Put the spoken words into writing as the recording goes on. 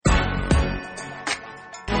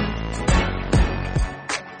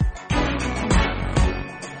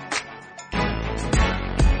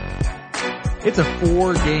It's a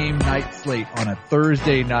 4-game night slate on a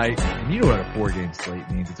Thursday night, and you know what a 4-game slate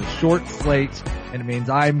means. It's a short slate, and it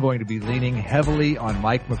means I'm going to be leaning heavily on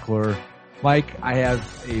Mike McClure. Mike, I have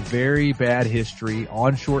a very bad history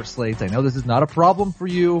on short slates. I know this is not a problem for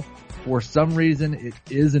you. For some reason, it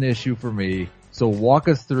is an issue for me. So walk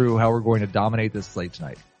us through how we're going to dominate this slate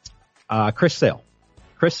tonight. Chris Sale.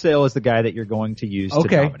 Chris Sale is the guy that you're going to use to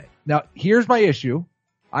dominate. Now, here's my issue.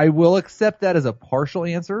 I will accept that as a partial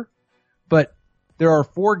answer, but there are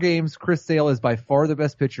 4 games. Chris Sale is by far the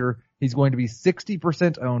best pitcher. He's going to be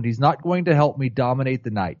 60% owned. He's not going to help me dominate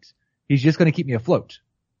the night. He's just going to keep me afloat.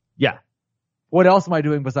 Yeah. What else am I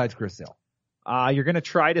doing besides Chris Sale? You're going to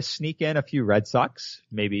try to sneak in a few Red Sox,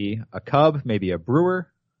 maybe a Cub, maybe a Brewer.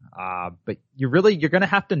 But you're going to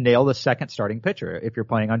have to nail the second starting pitcher if you're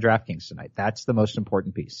playing on DraftKings tonight. That's the most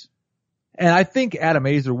important piece. And I think Adam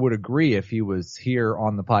Azer would agree if he was here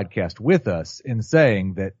on the podcast with us in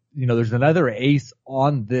saying that, you know, there's another ace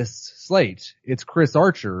on this slate. It's Chris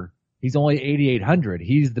Archer. He's only 8,800.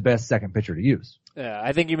 He's the best second pitcher to use. Yeah,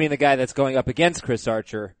 I think you mean the guy that's going up against Chris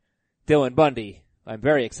Archer, Dylan Bundy. I'm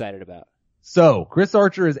very excited about. So Chris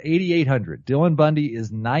Archer is 8,800. Dylan Bundy is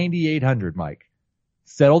 9,800, Mike.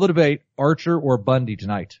 Settle the debate, Archer or Bundy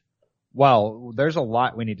tonight. Well, there's a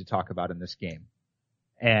lot we need to talk about in this game.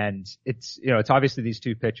 And it's obviously these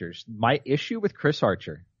two pitchers. My issue with Chris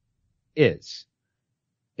Archer is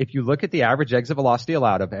if you look at the average exit velocity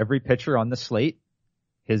allowed of every pitcher on the slate,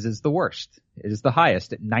 his is the worst. It is the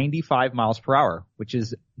highest at 95 miles per hour, which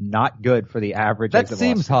is not good for the average exit velocity.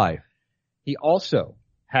 That seems high. He also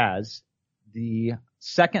has the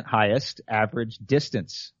second highest average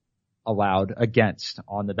distance allowed against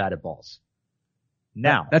on the batted balls.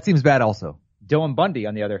 Now, that seems bad also. Dylan Bundy,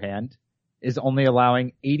 on the other hand, is only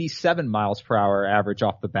allowing 87 miles per hour average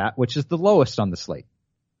off the bat, which is the lowest on the slate.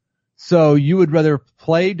 So you would rather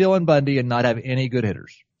play Dylan Bundy and not have any good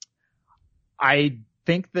hitters? I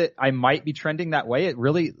think that I might be trending that way. It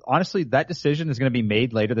really, honestly, that decision is going to be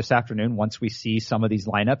made later this afternoon once we see some of these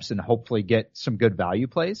lineups and hopefully get some good value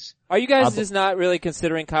plays. Are you guys just not really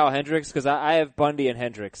considering Kyle Hendricks? Because I have Bundy and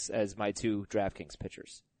Hendricks as my 2 DraftKings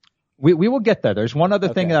pitchers. We will get there. There's one other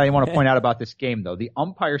thing that I want to point out about this game, though. The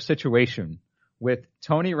umpire situation with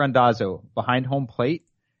Tony Randazzo behind home plate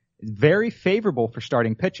is very favorable for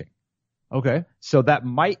starting pitching. Okay. So that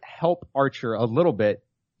might help Archer a little bit,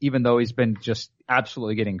 even though he's been just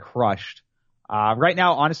absolutely getting crushed. Right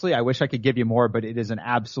now, honestly, I wish I could give you more, but it is an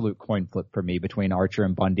absolute coin flip for me between Archer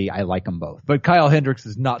and Bundy. I like them both. But Kyle Hendricks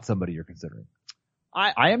is not somebody you're considering.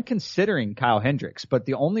 I am considering Kyle Hendricks, but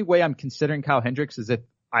the only way I'm considering Kyle Hendricks is if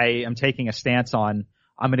I am taking a stance on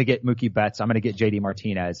I'm going to get Mookie Betts, I'm going to get JD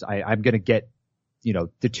Martinez. I'm going to get,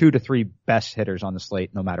 the 2 to 3 best hitters on the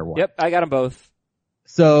slate no matter what. Yep, I got them both.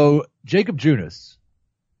 So Jacob Junis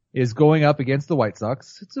is going up against the White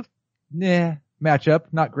Sox. It's a matchup,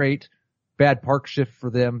 not great. Bad park shift for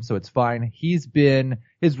them, so it's fine.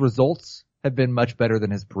 His results have been much better than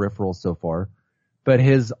his peripherals so far, but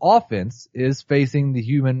his offense is facing the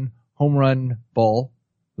human home run ball,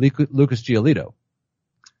 Lucas Giolito.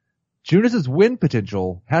 Junis's win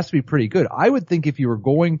potential has to be pretty good. I would think if you were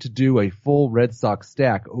going to do a full Red Sox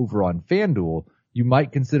stack over on FanDuel, you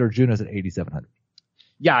might consider Junis at 8,700.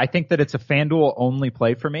 Yeah, I think that it's a FanDuel only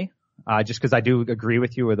play for me. Just because I do agree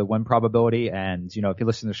with you with the win probability. And, if you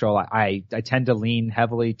listen to the show, I tend to lean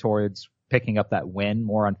heavily towards picking up that win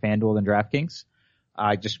more on FanDuel than DraftKings.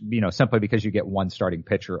 Simply because you get one starting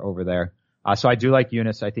pitcher over there. So I do like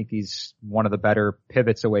Junis. I think he's one of the better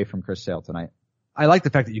pivots away from Chris Sale tonight. I like the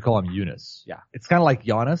fact that you call him Eunice. Yeah. It's kind of like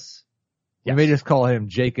Giannis. Yes. We may just call him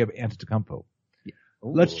Jacob Antetokounmpo. Yeah.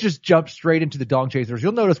 Let's just jump straight into the dog chasers.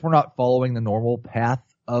 You'll notice we're not following the normal path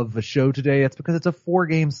of the show today. That's because it's a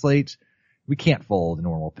 4-game slate. We can't follow the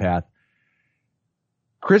normal path.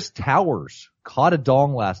 Chris Towers caught a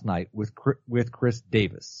dong last night with Chris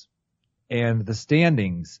Davis, and the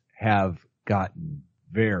standings have gotten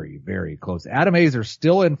very, very close. Adam Azer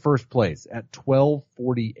still in first place at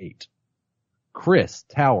 1248. Chris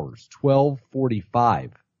Towers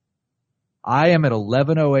 1245. I am at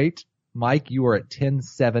 1108. Mike, you are at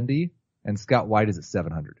 1070, and Scott White is at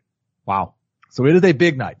 700. Wow. So it is a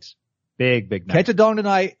big night. Big night. Catch a dong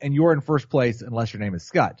tonight, and you're in first place unless your name is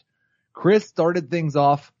Scott. Chris started things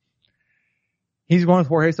off. He's going with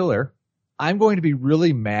Jorge Soler. I'm going to be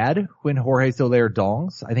really mad when Jorge Soler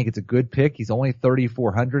dongs. I think it's a good pick. He's only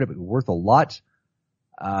 3,400. It would be worth a lot.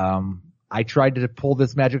 I tried to pull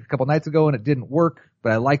this magic a couple nights ago, and it didn't work,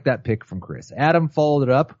 but I like that pick from Chris. Adam followed it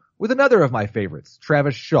up with another of my favorites,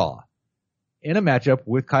 Travis Shaw, in a matchup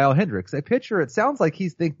with Kyle Hendricks, a pitcher it sounds like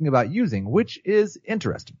he's thinking about using, which is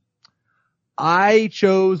interesting. I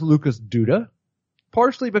chose Lucas Duda,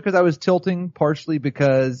 partially because I was tilting, partially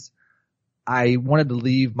because I wanted to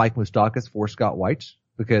leave Mike Moustakas for Scott White,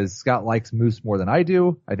 because Scott likes Moose more than I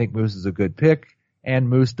do. I think Moose is a good pick, and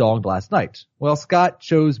Moose donged last night. Well, Scott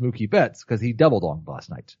chose Mookie Betts because he double donged last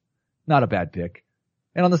night. Not a bad pick.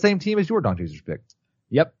 And on the same team as your Dong Chasers pick.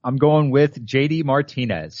 Yep, I'm going with JD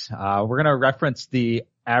Martinez. We're going to reference the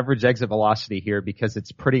average exit velocity here because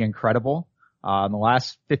it's pretty incredible. In the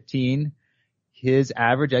last 15, his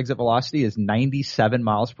average exit velocity is 97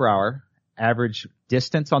 miles per hour. Average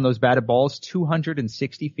distance on those batted balls,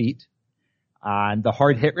 260 feet. And the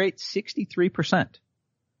hard hit rate, 63%.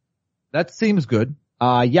 That seems good.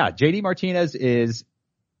 Yeah, JD Martinez is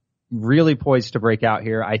really poised to break out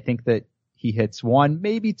here. I think that he hits 1,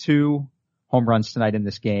 maybe 2 home runs tonight in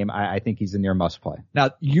this game. I think he's a near must play.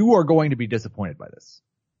 Now, you are going to be disappointed by this,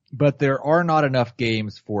 but there are not enough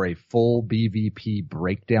games for a full BVP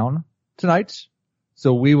breakdown tonight.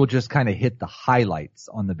 So we will just kind of hit the highlights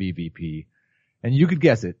on the BVP. And you could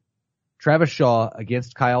guess it. Travis Shaw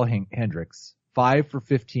against Kyle Hendricks, 5 for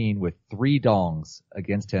 15 with 3 dongs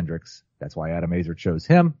against Hendricks. That's why Adam Azer chose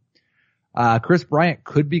him. Chris Bryant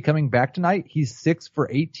could be coming back tonight. He's 6 for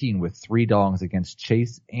 18 with 3 dongs against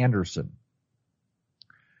Chase Anderson.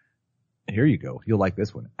 Here you go. You'll like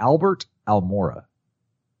this one. Albert Almora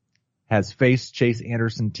has faced Chase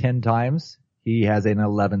Anderson 10 times. He has an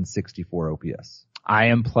 1164 OPS. I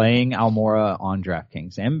am playing Almora on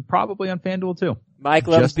DraftKings and probably on FanDuel too. Mike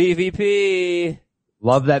loves BVP.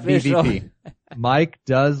 Love that official. BVP. Mike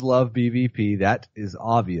does love BVP. That is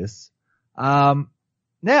obvious. Now,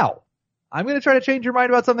 I'm going to try to change your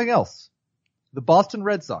mind about something else. The Boston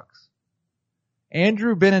Red Sox.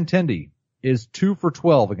 Andrew Benintendi is 2 for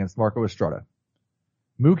 12 against Marco Estrada.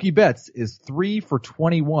 Mookie Betts is 3 for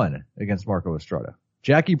 21 against Marco Estrada.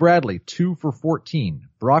 Jackie Bradley, 2 for 14.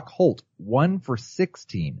 Brock Holt, 1 for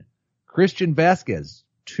 16. Christian Vasquez,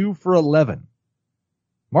 2 for 11.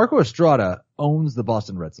 Marco Estrada owns the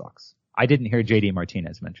Boston Red Sox. I didn't hear JD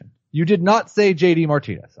Martinez mentioned. You did not say JD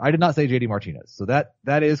Martinez. I did not say JD Martinez. So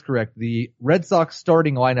that is correct. The Red Sox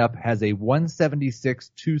starting lineup has a 176,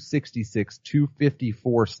 266,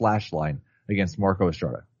 254 slash line against Marco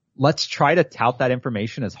Estrada. Let's try to tout that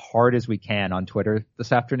information as hard as we can on Twitter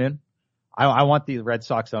this afternoon. I want the Red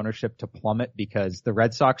Sox ownership to plummet because the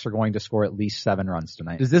Red Sox are going to score at least 7 runs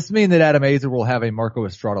tonight. Does this mean that Adam Azer will have a Marco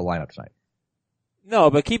Estrada lineup tonight? No,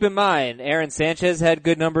 but keep in mind, Aaron Sanchez had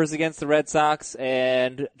good numbers against the Red Sox,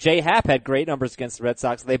 and Jay Happ had great numbers against the Red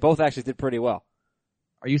Sox. They both actually did pretty well.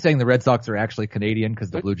 Are you saying the Red Sox are actually Canadian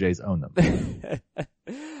because the Blue Jays own them?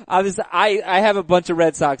 I have a bunch of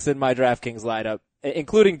Red Sox in my DraftKings lineup,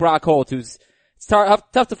 including Brock Holt, who's it's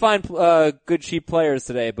tough to find good cheap players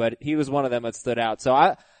today, but he was one of them that stood out. So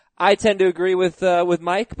I tend to agree with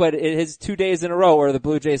Mike, but it is 2 days in a row where the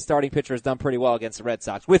Blue Jays starting pitcher has done pretty well against the Red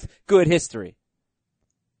Sox with good history.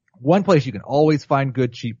 One place you can always find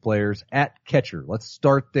good cheap players, at catcher. Let's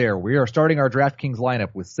start there. We are starting our DraftKings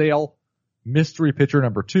lineup with Sale, mystery pitcher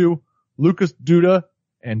number 2, Lucas Duda,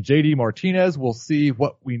 and JD Martinez. We'll see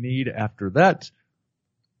what we need after that.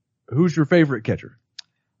 Who's your favorite catcher?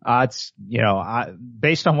 It's,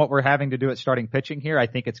 based on what we're having to do at starting pitching here, I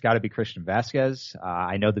think it's got to be Christian Vasquez.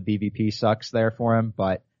 I know the BVP sucks there for him,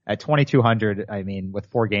 but at 2,200, I mean, with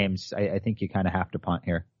 4 games, I think you kind of have to punt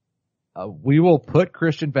here. We will put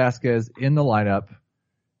Christian Vasquez in the lineup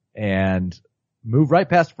and move right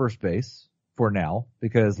past first base for now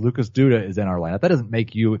because Lucas Duda is in our lineup. That doesn't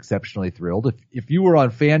make you exceptionally thrilled. If you were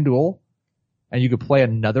on FanDuel and you could play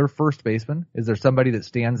another first baseman, is there somebody that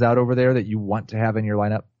stands out over there that you want to have in your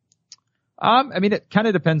lineup? I mean, it kind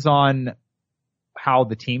of depends on how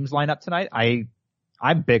the teams line up tonight.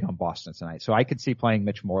 I'm big on Boston tonight, so I could see playing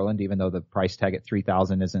Mitch Moreland, even though the price tag at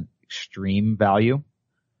 3,000 isn't extreme value.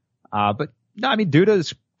 But no, I mean, Duda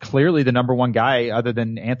is clearly the number 1 guy other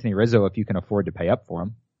than Anthony Rizzo if you can afford to pay up for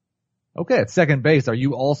him. Okay, at second base, are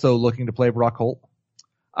you also looking to play Brock Holt?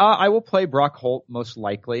 I will play Brock Holt most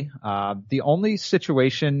likely. The only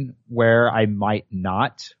situation where I might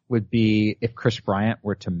not would be if Chris Bryant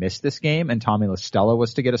were to miss this game and Tommy La Stella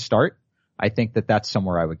was to get a start. I think that that's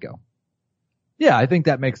somewhere I would go. Yeah, I think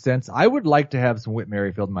that makes sense. I would like to have some Whit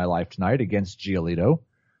Merrifield in my life tonight against Giolito.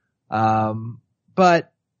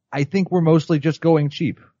 But I think we're mostly just going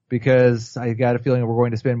cheap because I got a feeling we're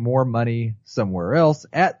going to spend more money somewhere else.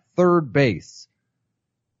 At third base,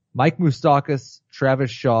 Mike Moustakas,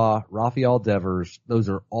 Travis Shaw, Rafael Devers, those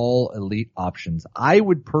are all elite options. I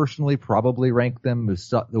would personally probably rank them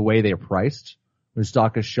the way they're priced,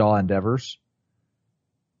 Moustakas, Shaw, and Devers.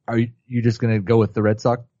 Are you just going to go with the Red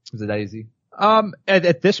Sox? Is it that easy?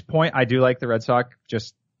 At this point, I do like the Red Sox,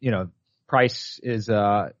 just, Price is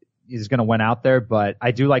going to win out there, but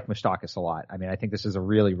I do like Moustakas a lot. I mean, I think this is a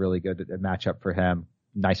really, really good matchup for him.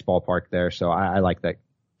 Nice ballpark there, so I like that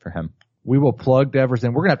for him. We will plug Devers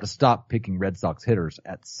in. We're going to have to stop picking Red Sox hitters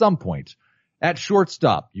at some point. At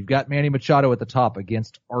shortstop, you've got Manny Machado at the top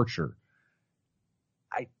against Archer.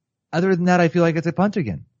 Other than that, I feel like it's a punt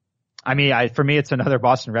again. I mean, for me, it's another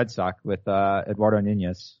Boston Red Sox with Eduardo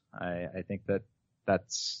Nunez. I think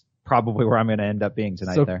that's probably where I'm going to end up being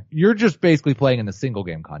tonight. So there, you're just basically playing in the single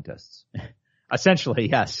game contests. Essentially,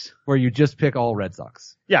 yes. Where you just pick all Red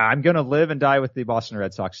Sox. Yeah, I'm going to live and die with the Boston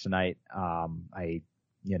Red Sox tonight.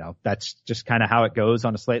 That's just kind of how it goes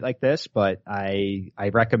on a slate like this, but I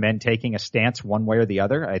recommend taking a stance one way or the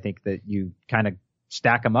other. I think that you kind of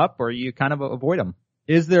stack them up or you kind of avoid them.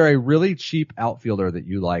 Is there a really cheap outfielder that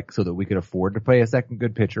you like so that we could afford to pay a second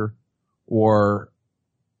good pitcher, or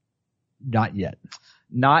not yet?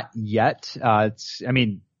 Not yet.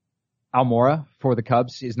 Almora for the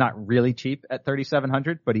Cubs is not really cheap at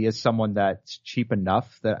 3,700, but he is someone that's cheap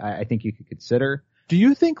enough that I think you could consider. Do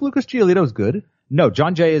you think Lucas Giolito is good? No,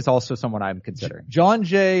 John Jay is also someone I'm considering. John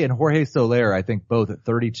Jay and Jorge Soler, I think both at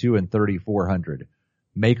 3,200 and 3,400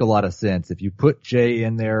 make a lot of sense. If you put Jay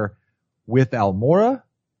in there with Almora,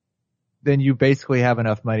 then you basically have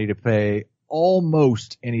enough money to pay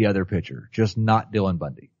almost any other pitcher, just not Dylan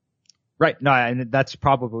Bundy. Right. No, and that's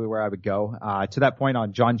probably where I would go. To that point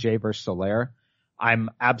on John Jay versus Soler, I'm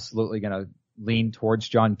absolutely going to lean towards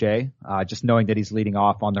John Jay, just knowing that he's leading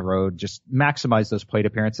off on the road. Just maximize those plate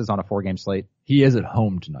appearances on a 4-game slate. He is at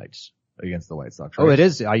home tonight against the White Sox. Right? Oh, it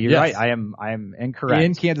is. You're right. I am incorrect.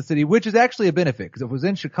 In Kansas City, which is actually a benefit, because if it was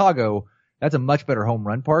in Chicago, that's a much better home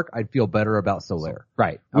run park. I'd feel better about Soler.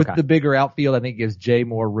 Right. With the bigger outfield, I think it gives Jay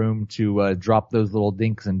more room to drop those little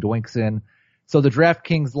dinks and doinks in. So the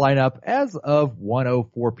DraftKings lineup as of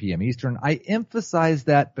 1:04 p.m. Eastern, I emphasize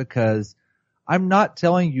that because I'm not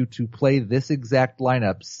telling you to play this exact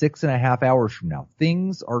lineup 6.5 hours from now.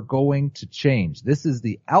 Things are going to change. This is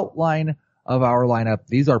the outline of our lineup.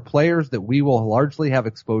 These are players that we will largely have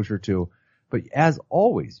exposure to. But as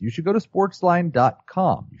always, you should go to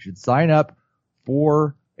sportsline.com. You should sign up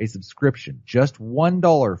for a subscription. Just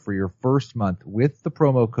 $1 for your first month with the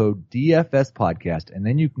promo code DFS podcast. And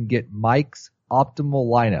then you can get Mike's optimal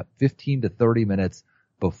lineup 15 to 30 minutes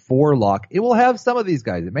before lock. It will have some of these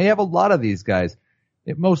guys. It may have a lot of these guys.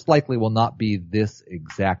 It most likely will not be this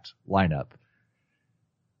exact lineup.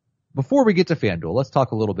 Before we get to FanDuel, let's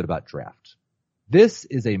talk a little bit about draft. This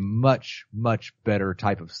is a much, much better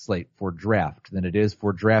type of slate for draft than it is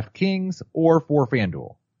for DraftKings or for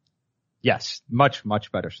FanDuel. Yes, much, much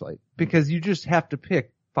better slate. Because you just have to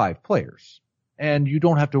pick 5 players and you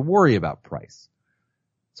don't have to worry about price.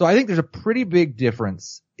 So I think there's a pretty big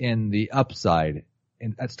difference in the upside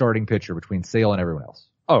at starting pitcher between Sale and everyone else.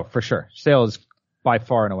 Oh, for sure. Sale is by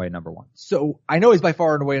far and away number one. So I know he's by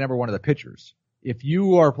far and away number one of the pitchers. If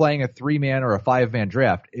you are playing a 3-man or a 5-man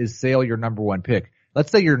draft, is Sale your number one pick?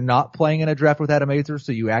 Let's say you're not playing in a draft with Adam Azer,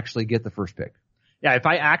 so you actually get the first pick. Yeah, if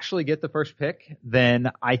I actually get the first pick,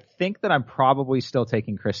 then I think that I'm probably still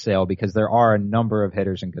taking Chris Sale because there are a number of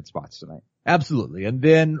hitters in good spots tonight. Absolutely. And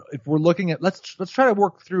then if we're looking at, let's try to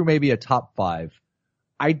work through maybe a top 5.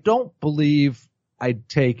 I don't believe I'd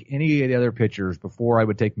take any of the other pitchers before I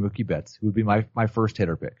would take Mookie Betts, who would be my first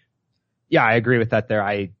hitter pick. Yeah, I agree with that there.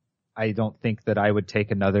 I don't think that I would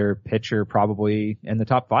take another pitcher probably in the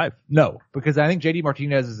top 5. No, because I think JD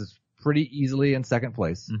Martinez is pretty easily in second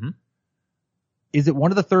place. Mm-hmm. Is it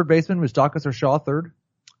one of the third basemen, Moustakas or Shaw, third?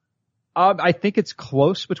 I think it's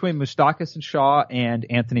close between Moustakas and Shaw and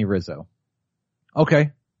Anthony Rizzo.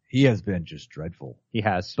 Okay. He has been just dreadful. He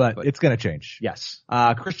has. But it's going to change. Yes.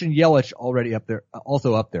 Christian Yelich already up there,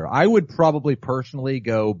 also up there. I would probably personally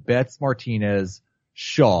go Betts, Martinez,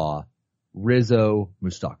 Shaw, Rizzo,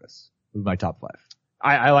 Moustakas with my top 5.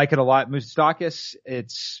 I like it a lot. Moustakas,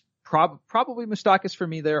 it's probably Moustakas for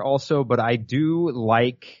me there also, but I do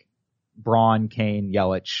like Braun, Kane,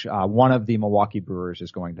 Yelich. One of the Milwaukee Brewers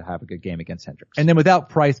is going to have a good game against Hendricks. And then without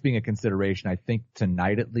price being a consideration, I think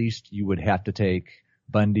tonight at least you would have to take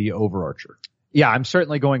Bundy over Archer. Yeah, I'm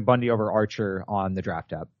certainly going Bundy over Archer on the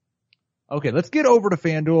draft app. Okay, let's get over to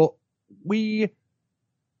FanDuel. We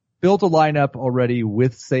built a lineup already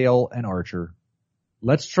with Sale and Archer.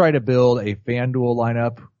 Let's try to build a FanDuel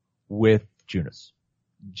lineup with Junis.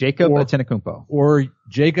 Jacob Antetokounmpo. Or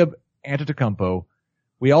Jacob Antetokounmpo.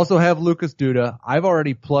 We also have Lucas Duda. I've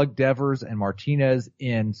already plugged Devers and Martinez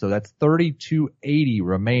in, so that's $3,280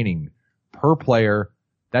 remaining per player.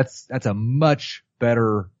 That's a much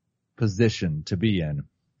better position to be in.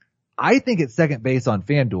 I think at second base on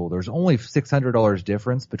FanDuel, there's only $600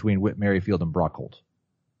 difference between Whit Merrifield and Brock Holt.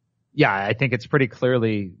 Yeah, I think it's pretty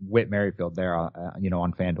clearly Whit Merrifield there, on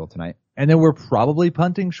FanDuel tonight. And then we're probably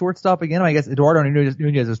punting shortstop again. I guess Eduardo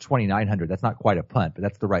Nunez is 2,900. That's not quite a punt, but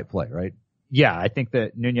that's the right play, right? Yeah, I think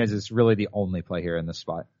that Nunez is really the only play here in this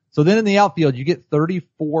spot. So then in the outfield, you get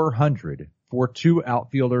 3,400 for 2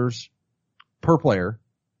 outfielders per player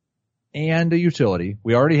and a utility.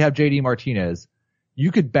 We already have JD Martinez.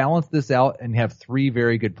 You could balance this out and have 3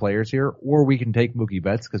 very good players here, or we can take Mookie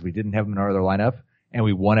Betts because we didn't have him in our other lineup and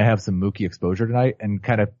we want to have some Mookie exposure tonight and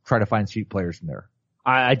kind of try to find cheap players from there.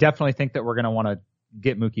 I definitely think that we're going to want to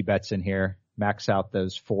get Mookie Betts in here, max out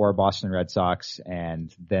those 4 Boston Red Sox,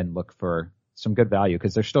 and then look for some good value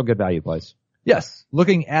because they're still good value plays. Yes.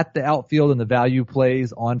 Looking at the outfield and the value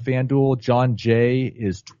plays on FanDuel, John Jay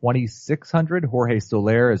is 2,600. Jorge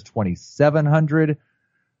Soler is 2,700.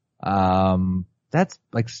 That's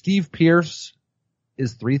like Steve Pearce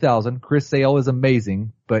is 3,000. Chris Sale is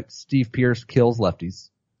amazing, but Steve Pearce kills lefties.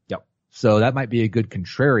 Yep. So that might be a good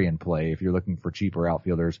contrarian play if you're looking for cheaper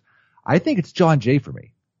outfielders. I think it's John Jay for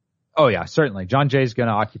me. Oh yeah, certainly. John Jay is going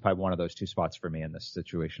to occupy one of those 2 spots for me in this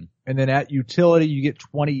situation. And then at utility, you get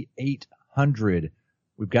 2,800.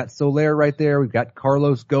 We've got Soler right there. We've got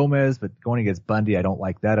Carlos Gomez, but going against Bundy, I don't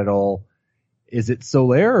like that at all. Is it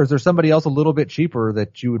Soler or is there somebody else a little bit cheaper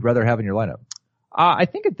that you would rather have in your lineup? I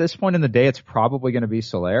think at this point in the day, it's probably going to be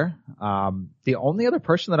Soler. The only other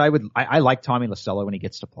person that I like Tommy Lacello when he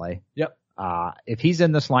gets to play. Yep. If he's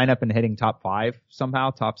in this lineup and hitting top 5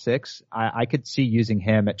 somehow, top 6, I could see using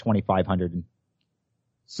him at 2,500.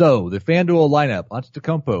 So the FanDuel lineup,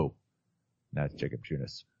 Antetokounmpo. That's Jacob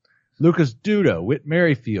Junis. Lucas Duda, Whit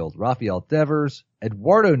Merrifield, Rafael Devers,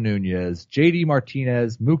 Eduardo Nunez, JD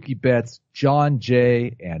Martinez, Mookie Betts, John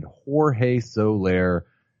Jay, and Jorge Soler.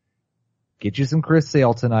 Get you some Chris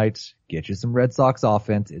Sale tonight. Get you some Red Sox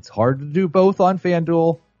offense. It's hard to do both on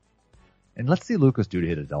FanDuel. And let's see Lucas Duda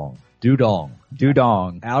hit a dong.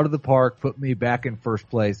 Dudong. Out of the park. Put me back in first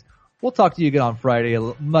place. We'll talk to you again on Friday.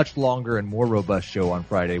 A much longer and more robust show on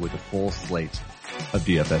Friday with a full slate of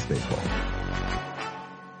DFS baseball.